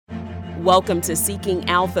Welcome to Seeking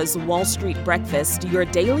Alpha's Wall Street Breakfast, your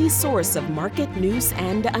daily source of market news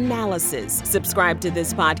and analysis. Subscribe to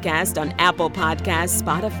this podcast on Apple Podcasts,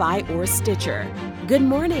 Spotify, or Stitcher. Good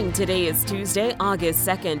morning. Today is Tuesday, August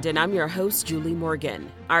 2nd, and I'm your host, Julie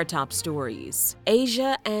Morgan. Our top stories: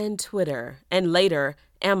 Asia and Twitter, and later,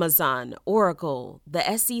 Amazon, Oracle,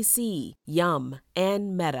 the SEC, Yum,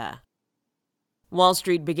 and Meta. Wall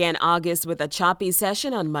Street began August with a choppy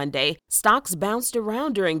session on Monday. Stocks bounced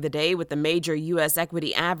around during the day, with the major U.S.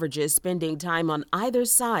 equity averages spending time on either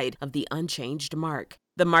side of the unchanged mark.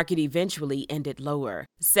 The market eventually ended lower.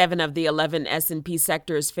 7 of the 11 S&P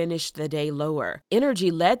sectors finished the day lower.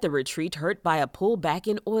 Energy led the retreat, hurt by a pullback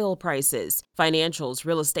in oil prices. Financials,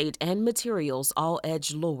 real estate, and materials all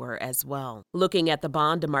edged lower as well. Looking at the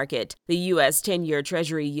bond market, the U.S. 10-year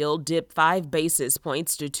Treasury yield dipped 5 basis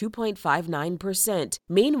points to 2.59%.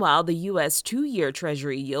 Meanwhile, the U.S. 2-year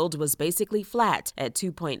Treasury yield was basically flat at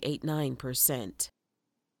 2.89%.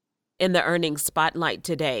 In the earnings spotlight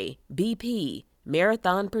today, BP,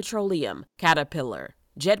 Marathon Petroleum, Caterpillar,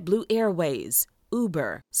 JetBlue Airways,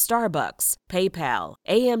 Uber, Starbucks, PayPal,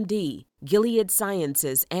 AMD, Gilead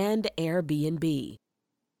Sciences, and Airbnb.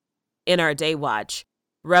 In our Day Watch,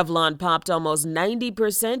 Revlon popped almost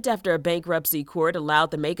 90% after a bankruptcy court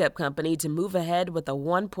allowed the makeup company to move ahead with a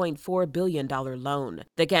 $1.4 billion loan.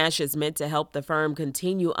 The cash is meant to help the firm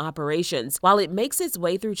continue operations while it makes its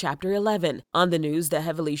way through Chapter 11. On the news, the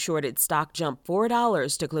heavily shorted stock jumped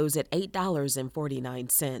 $4 to close at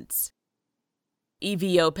 $8.49.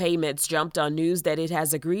 EVO Payments jumped on news that it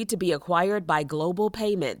has agreed to be acquired by Global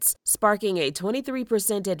Payments, sparking a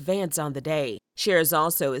 23% advance on the day. Shares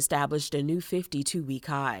also established a new 52-week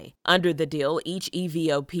high. Under the deal, each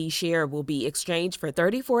EVOP share will be exchanged for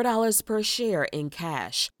 $34 per share in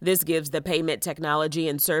cash. This gives the payment technology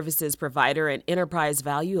and services provider an enterprise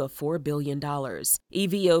value of $4 billion.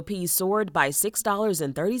 EVOP soared by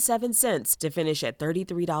 $6.37 to finish at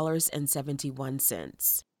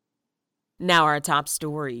 $33.71. Now our top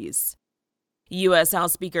stories. U.S.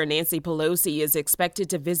 House Speaker Nancy Pelosi is expected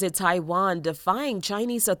to visit Taiwan, defying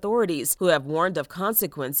Chinese authorities who have warned of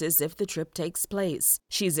consequences if the trip takes place.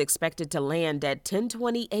 She's expected to land at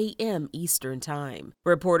 10:20 a.m. Eastern Time.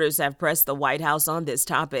 Reporters have pressed the White House on this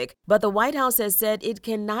topic, but the White House has said it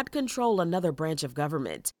cannot control another branch of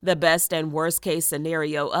government. The best and worst case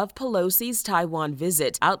scenario of Pelosi's Taiwan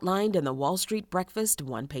visit outlined in the Wall Street Breakfast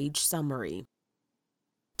one-page summary.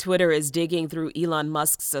 Twitter is digging through Elon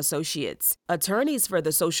Musk's associates. Attorneys for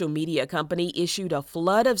the social media company issued a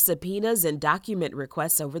flood of subpoenas and document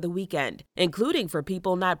requests over the weekend, including for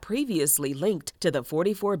people not previously linked to the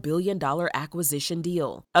 $44 billion acquisition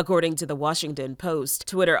deal. According to the Washington Post,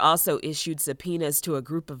 Twitter also issued subpoenas to a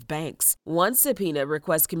group of banks. One subpoena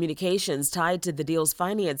requests communications tied to the deal's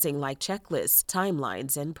financing, like checklists,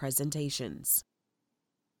 timelines, and presentations.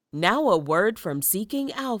 Now a word from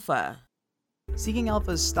Seeking Alpha. Seeking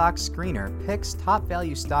Alpha's stock screener picks top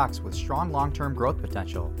value stocks with strong long-term growth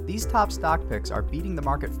potential. These top stock picks are beating the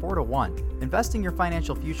market 4-1. Invest in your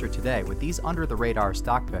financial future today with these under-the-radar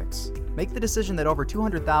stock picks. Make the decision that over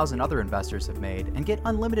 200,000 other investors have made and get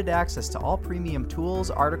unlimited access to all premium tools,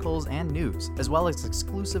 articles, and news, as well as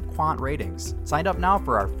exclusive quant ratings. Sign up now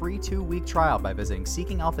for our free 2-week trial by visiting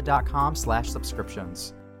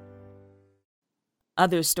seekingalpha.com/subscriptions.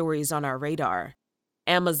 Other stories on our radar.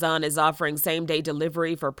 Amazon is offering same-day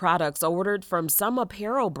delivery for products ordered from some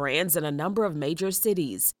apparel brands in a number of major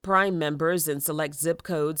cities. Prime members in select zip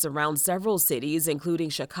codes around several cities, including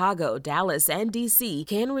Chicago, Dallas, and D.C.,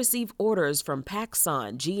 can receive orders from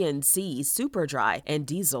PacSun, GNC, Superdry, and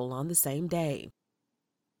Diesel on the same day.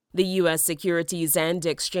 The U.S. Securities and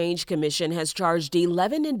Exchange Commission has charged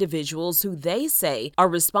 11 individuals who they say are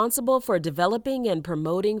responsible for developing and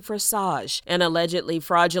promoting Forsage, an allegedly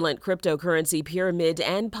fraudulent cryptocurrency pyramid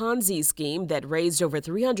and Ponzi scheme that raised over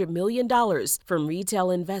 $300 million from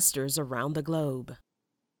retail investors around the globe.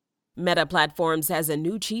 Meta Platforms has a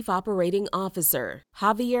new chief operating officer.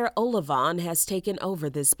 Javier Olivan has taken over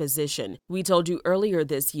this position. We told you earlier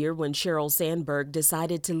this year when Sheryl Sandberg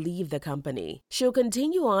decided to leave the company. She'll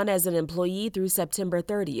continue on as an employee through September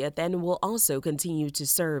 30th and will also continue to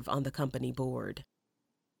serve on the company board.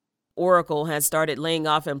 Oracle has started laying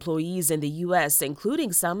off employees in the U.S.,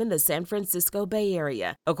 including some in the San Francisco Bay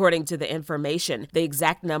Area. According to the information, the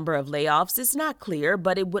exact number of layoffs is not clear,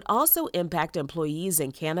 but it would also impact employees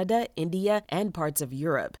in Canada, India, and parts of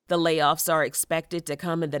Europe. The layoffs are expected to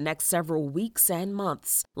come in the next several weeks and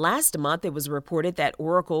months. Last month, it was reported that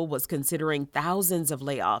Oracle was considering thousands of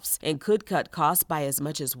layoffs and could cut costs by as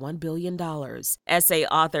much as $1 billion. Essay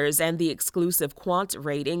authors and the exclusive quant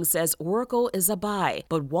rating says Oracle is a buy,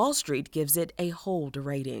 but Wall Street gives it a hold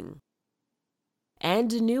rating.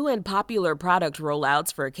 And new and popular product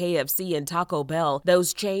rollouts for KFC and Taco Bell,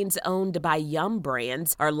 those chains owned by Yum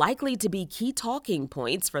Brands, are likely to be key talking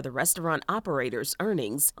points for the restaurant operators'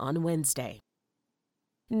 earnings on Wednesday.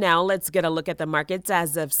 Now let's get a look at the markets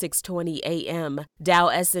as of 6:20 a.m. Dow,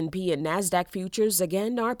 S&P, and Nasdaq futures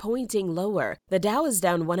again are pointing lower. The Dow is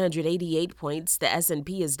down 188 points, the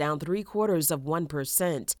S&P is down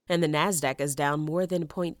 0.75%, and the Nasdaq is down more than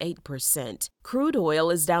 0.8%. Crude oil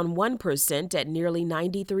is down 1% at nearly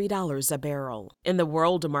 $93 a barrel. In the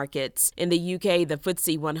world markets, in the UK, the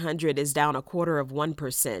FTSE 100 is down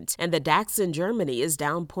 0.25%, and the DAX in Germany is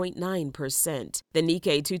down 0.9%. The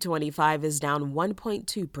Nikkei 225 is down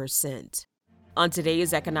 1.2%. On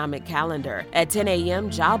today's economic calendar, at 10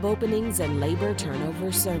 a.m., job openings and labor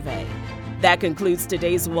turnover survey. That concludes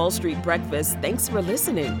today's Wall Street Breakfast. Thanks for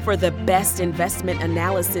listening. For the best investment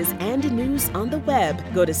analysis and news on the web,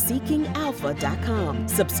 go to seekingalpha.com.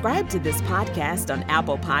 Subscribe to this podcast on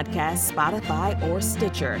Apple Podcasts, Spotify, or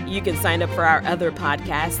Stitcher. You can sign up for our other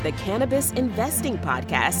podcasts, the Cannabis Investing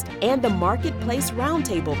Podcast and the Marketplace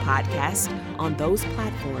Roundtable Podcast, on those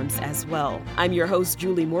platforms as well. I'm your host,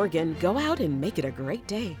 Julie Morgan. Go out and make it a great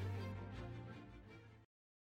day.